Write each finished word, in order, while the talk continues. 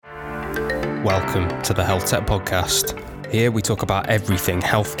Welcome to the Health Tech Podcast. Here we talk about everything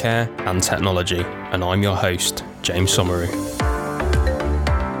healthcare and technology, and I'm your host, James Somaru.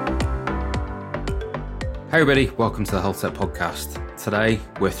 Hey everybody, welcome to the Health Tech Podcast. Today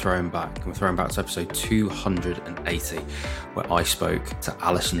we're throwing back to episode 280, where I spoke to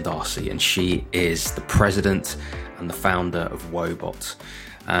Alison Darcy, and she is the president and the founder of Wobot.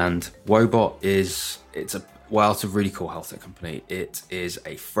 And Wobot it's a really cool health tech company. It is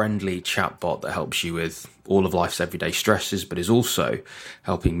a friendly chatbot that helps you with all of life's everyday stresses, but is also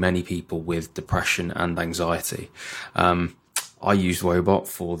helping many people with depression and anxiety. I used Wobot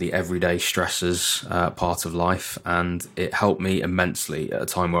for the everyday stresses part of life, and it helped me immensely at a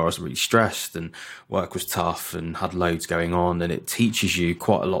time where I was really stressed and work was tough and had loads going on. And it teaches you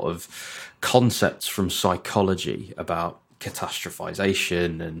quite a lot of concepts from psychology about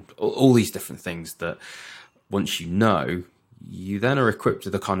catastrophization and all these different things that once you know, you then are equipped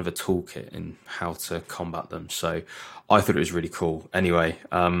with a kind of a toolkit in how to combat them. So I thought it was really cool. Anyway,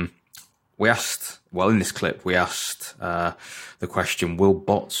 in this clip, we asked the question, will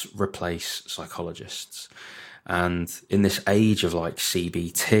bots replace psychologists? And in this age of like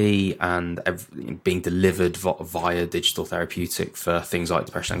CBT and everything being delivered via digital therapeutic for things like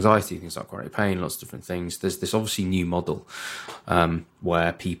depression, anxiety, things like chronic pain, lots of different things, there's this obviously new model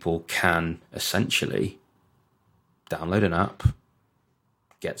where people can essentially download an app,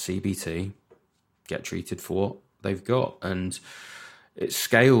 get CBT, get treated for what they've got. And it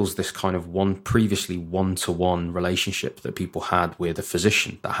scales this kind of previously one-to-one relationship that people had with a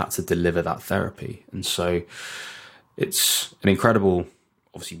physician that had to deliver that therapy. And so it's an incredible,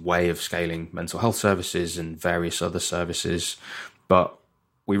 obviously, way of scaling mental health services and various other services. But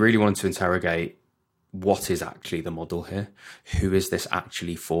we really wanted to interrogate what is actually the model here? Who is this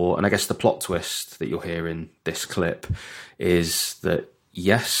actually for? And I guess the plot twist that you'll hear in this clip is that,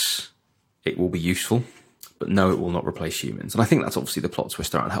 yes, it will be useful, but no, it will not replace humans. And I think that's obviously the plot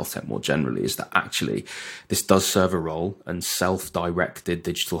twist around health tech more generally, is that actually this does serve a role, and self-directed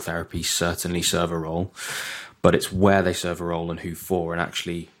digital therapies certainly serve a role, but it's where they serve a role and who for, and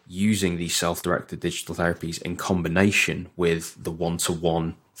actually using these self-directed digital therapies in combination with the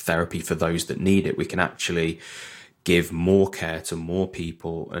one-to-one therapy for those that need it, we can actually give more care to more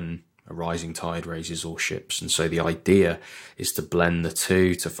people, and a rising tide raises all ships. And so the idea is to blend the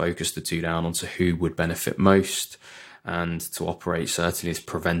two, to focus the two down onto who would benefit most, and to operate certainly this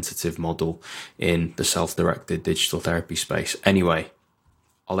preventative model in the self-directed digital therapy space. Anyway,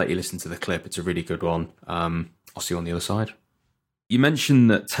 I'll let you listen to the clip. It's a really good one. I'll see you on the other side. You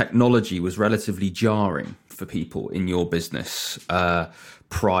mentioned that technology was relatively jarring for people in your business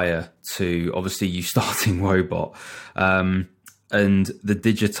prior to obviously you starting Wobot. And the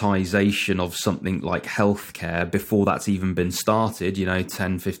digitization of something like healthcare before that's even been started,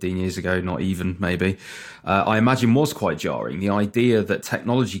 10, 15 years ago, not even maybe, I imagine was quite jarring. The idea that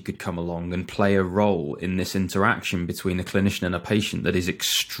technology could come along and play a role in this interaction between a clinician and a patient that is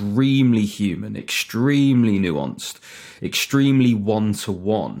extremely human, extremely nuanced, extremely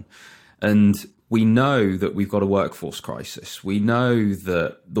one-to-one. And we know that we've got a workforce crisis. We know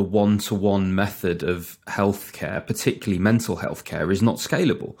that the one-to-one method of healthcare, particularly mental health care, is not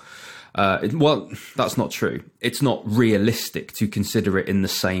scalable. Well, that's not true. It's not realistic to consider it in the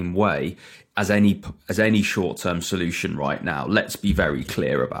same way as any short-term solution right now. Let's be very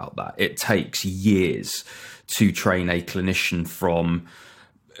clear about that. It takes years to train a clinician from,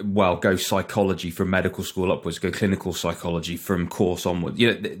 go psychology from medical school upwards, go clinical psychology from course onwards.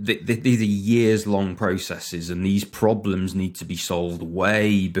 These are years long processes, and these problems need to be solved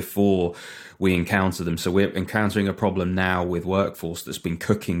way before we encounter them. So we're encountering a problem now with workforce that's been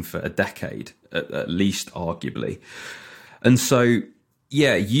cooking for a decade, at least arguably. And so,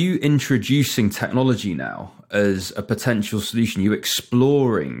 you introducing technology now as a potential solution, you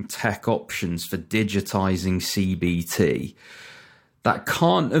exploring tech options for digitizing CBT, that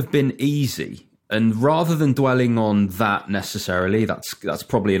can't have been easy. And rather than dwelling on that necessarily, that's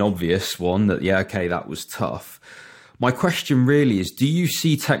probably an obvious one that, that was tough. My question really is, do you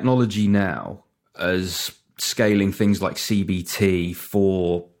see technology now as scaling things like CBT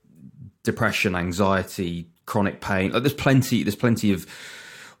for depression, anxiety, chronic pain? There's plenty of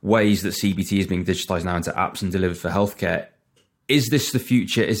ways that CBT is being digitized now into apps and delivered for healthcare. Is this the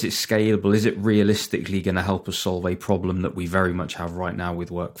future? Is it scalable? Is it realistically going to help us solve a problem that we very much have right now with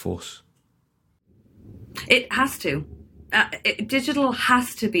workforce? It has to. Digital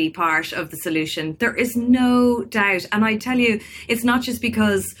has to be part of the solution. There is no doubt. And I tell you, it's not just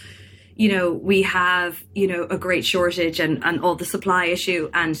because, we have, a great shortage and all the supply issue,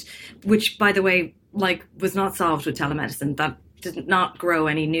 and which, by the way, was not solved with telemedicine. That did not grow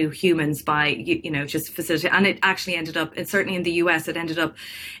any new humans by, just facilitate. And it actually ended up, and certainly in the US, it ended up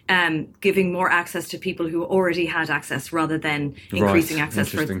giving more access to people who already had access rather than increasing access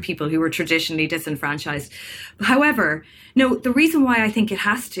for people who were traditionally disenfranchised. However, no, the reason why I think it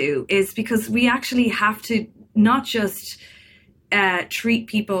has to is because we actually have to not just treat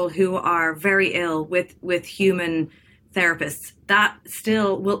people who are very ill with human therapists. That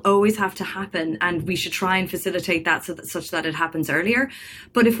still will always have to happen, and we should try and facilitate that such that it happens earlier.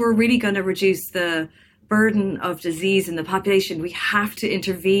 But if we're really going to reduce the burden of disease in the population, we have to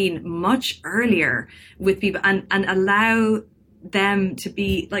intervene much earlier with people and allow them to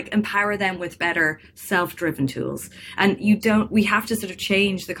be empower them with better self-driven tools. And we have to sort of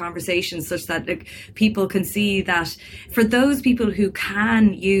change the conversation such that people can see that for those people who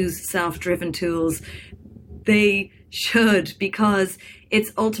can use self-driven tools, they should, because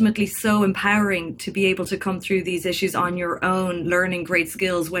it's ultimately so empowering to be able to come through these issues on your own, learning great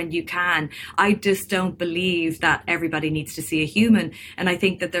skills when you can. I just don't believe that everybody needs to see a human. And I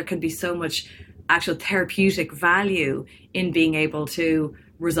think that there can be so much actual therapeutic value in being able to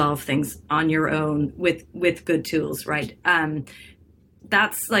resolve things on your own with good tools, right?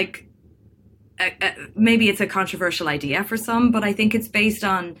 That's maybe it's a controversial idea for some, but I think it's based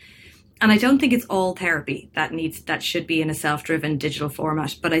on, and I don't think it's all therapy that should be in a self-driven digital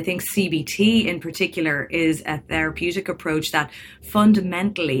format, but I think CBT in particular is a therapeutic approach that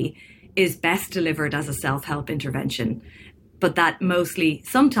fundamentally is best delivered as a self-help intervention, but that mostly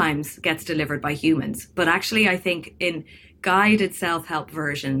sometimes gets delivered by humans. But actually, I think in guided self-help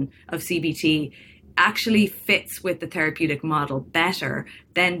version of CBT actually fits with the therapeutic model better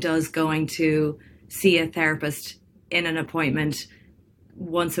than does going to see a therapist in an appointment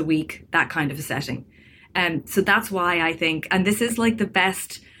once a week, that kind of a setting. So that's why I think, and this is the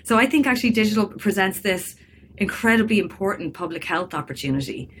best, so I think actually digital presents this incredibly important public health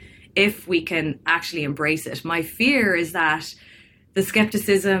opportunity if we can actually embrace it. My fear is that the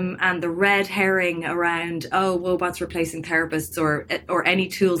skepticism and the red herring around, robots replacing therapists or any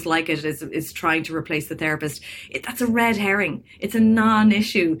tools like it is trying to replace the therapist. That's a red herring. It's a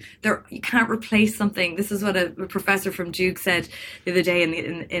non-issue. You can't replace something. This is what a professor from Duke said the other day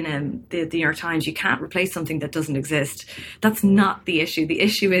in the New York Times. You can't replace something that doesn't exist. That's not the issue. The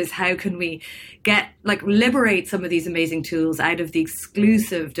issue is how can we liberate some of these amazing tools out of the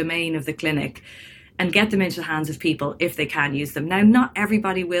exclusive domain of the clinic and get them into the hands of people if they can use them. Now, not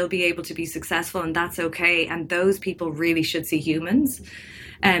everybody will be able to be successful, and that's okay. And those people really should see humans,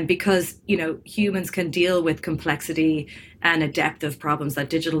 because, humans can deal with complexity and a depth of problems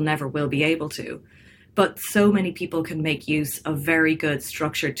that digital never will be able to. But so many people can make use of very good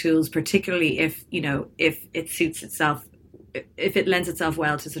structured tools, particularly if it suits itself, if it lends itself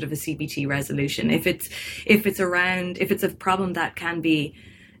well to sort of a CBT resolution, if it's a problem that can be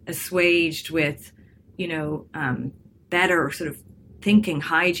assuaged with better sort of thinking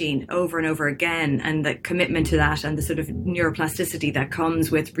hygiene over and over again, and the commitment to that, and the sort of neuroplasticity that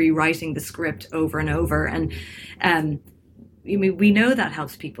comes with rewriting the script over and over. And we know that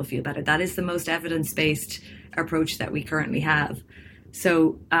helps people feel better. That is the most evidence-based approach that we currently have.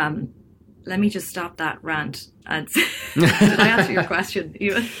 So let me just stop that rant. Did I answer your question?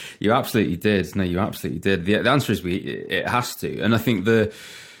 You absolutely did. No, you absolutely did. The answer is it has to. And I think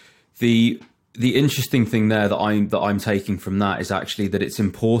the interesting thing there that I'm taking from that is actually that it's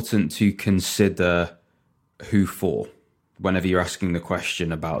important to consider who for whenever you're asking the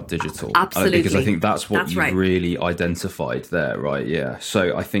question about digital. Absolutely. Because I think that's you've right. really identified there, right? Yeah.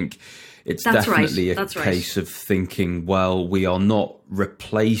 So I think it's definitely a case of thinking, well, we are not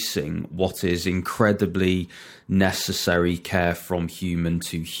replacing what is incredibly necessary care from human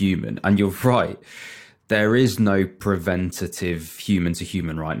to human. And you're right. There is no preventative human to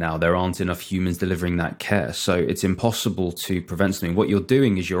human right now. There aren't enough humans delivering that care. So it's impossible to prevent something. What you're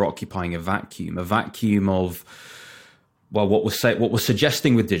doing is you're occupying a vacuum of, well, what we're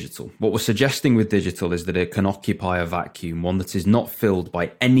suggesting with digital. What we're suggesting with digital is that it can occupy a vacuum, one that is not filled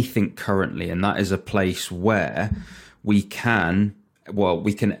by anything currently. And that is a place where we can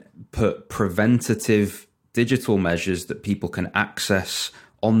put preventative digital measures that people can access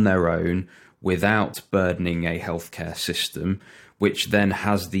on their own without burdening a healthcare system, which then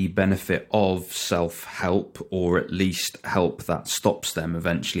has the benefit of self-help, or at least help that stops them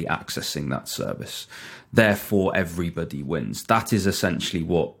eventually accessing that service. Therefore, everybody wins. That is essentially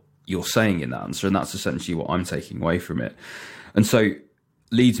what you're saying in that answer, and that's essentially what I'm taking away from it. And so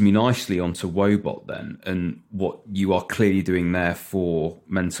leads me nicely onto Wobot then, and what you are clearly doing there for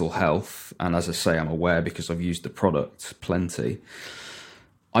mental health. And as I say, I'm aware because I've used the product plenty.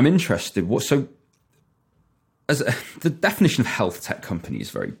 I'm interested. So the definition of health tech company is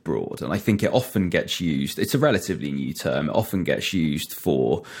very broad, and I think it often gets used. It's a relatively new term. It often gets used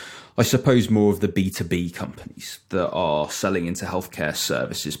for, I suppose, more of the B2B companies that are selling into healthcare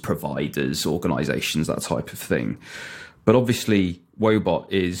services providers, organizations, that type of thing. But obviously,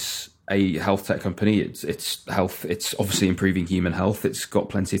 Wobot is a health tech company. It's health. It's obviously improving human health. It's got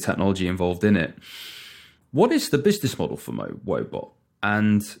plenty of technology involved in it. What is the business model for Wobot,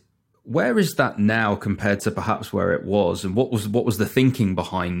 and where is that now compared to perhaps where it was? And what was the thinking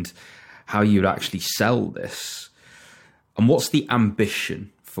behind how you'd actually sell this? And what's the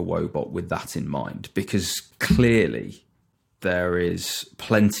ambition for Wobot with that in mind? Because clearly there is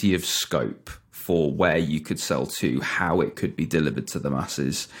plenty of scope for where you could sell to, how it could be delivered to the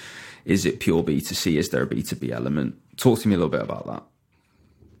masses. Is it pure B2C? Is there a B2B element? Talk to me a little bit about that.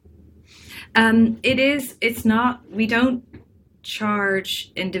 It is. It's not. We don't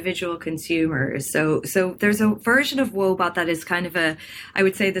charge individual consumers. So there's a version of Wobot that is kind of I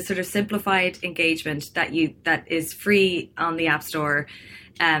would say the sort of simplified engagement that is free on the App Store.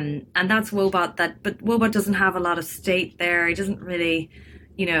 And that's Wobot but Wobot doesn't have a lot of state there. He doesn't really,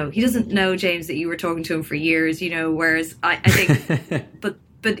 he doesn't know, James, that you were talking to him for years, whereas I think,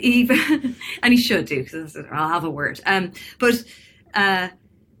 but even, and he should do, because I'll have a word. But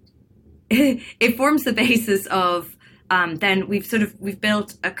it forms the basis of, then we've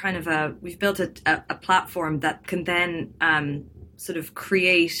built a platform that can then sort of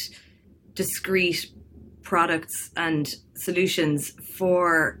create discrete products and solutions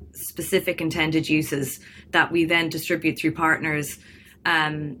for specific intended uses that we then distribute through partners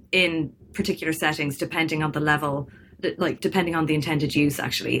in particular settings, depending on the level, depending on the intended use,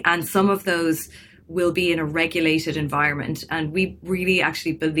 actually. And some of those will be in a regulated environment, and we really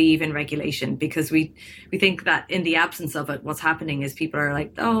actually believe in regulation, because we think that in the absence of it, what's happening is people are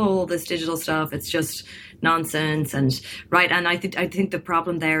like, oh, this digital stuff, it's just nonsense. And I think the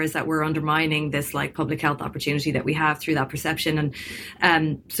problem there is that we're undermining this public health opportunity that we have through that perception.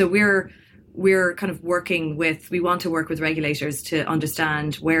 And so we're kind of we want to work with regulators to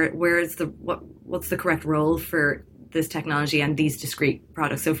understand what's the correct role for this technology and these discrete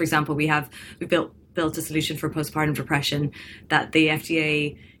products. So for example, we built a solution for postpartum depression that the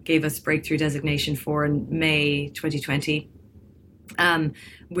FDA gave us breakthrough designation for in May 2020.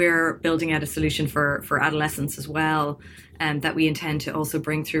 We're building out a solution for adolescents as well, that we intend to also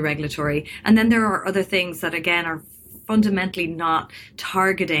bring through regulatory. And then there are other things that, again, are fundamentally not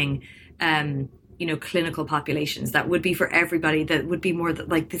targeting clinical populations. That would be for everybody. That would be more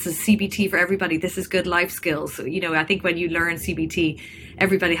this is CBT for everybody. This is good life skills. So, I think when you learn CBT,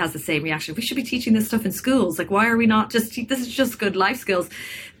 everybody has the same reaction. We should be teaching this stuff in schools. Why are we not this is just good life skills?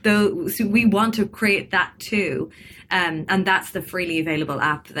 So we want to create that too. And that's the freely available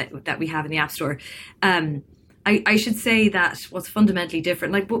app that we have in the App Store. I should say that what's fundamentally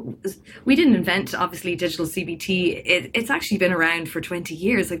different, we didn't invent, obviously, digital CBT. It's actually been around for 20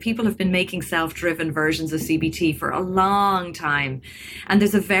 years. People have been making self-driven versions of CBT for a long time. And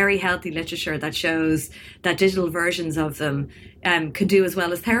there's a very healthy literature that shows that digital versions of them can do as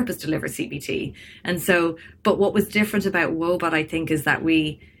well as therapists deliver CBT. And so, but what was different about Wobot, I think, is that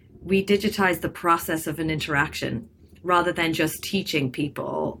we digitized the process of an interaction, rather than just teaching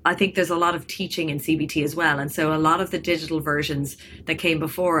people. I think there's a lot of teaching in CBT as well. And so a lot of the digital versions that came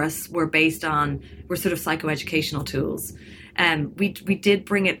before us were sort of psychoeducational tools. We did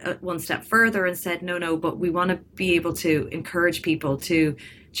bring it one step further and said, no, but we want to be able to encourage people to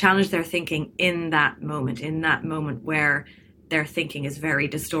challenge their thinking in that moment where their thinking is very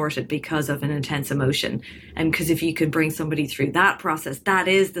distorted because of an intense emotion. And because if you can bring somebody through that process, that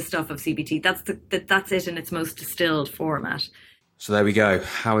is the stuff of CBT. That's it in its most distilled format. So there we go.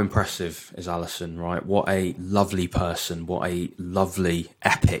 How impressive is Alison, right? What a lovely person. What a lovely,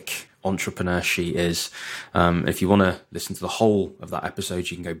 epic entrepreneur she is. If you want to listen to the whole of that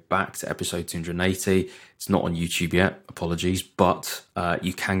episode, you can go back to episode 280. It's not on YouTube yet, apologies, but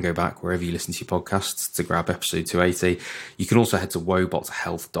you can go back wherever you listen to your podcasts to grab episode 280. You can also head to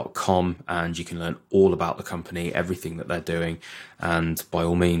wobothealth.com and you can learn all about the company, everything that they're doing, and by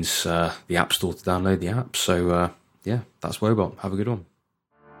all means, the App Store to download the app. So yeah, that's Wobot. Have a good one.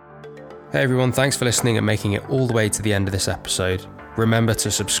 Hey everyone, thanks for listening and making it all the way to the end of this episode. Remember to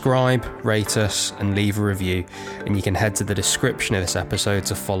subscribe, rate us, and leave a review. And you can head to the description of this episode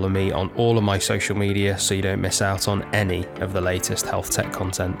to follow me on all of my social media so you don't miss out on any of the latest health tech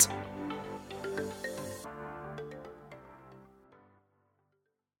content.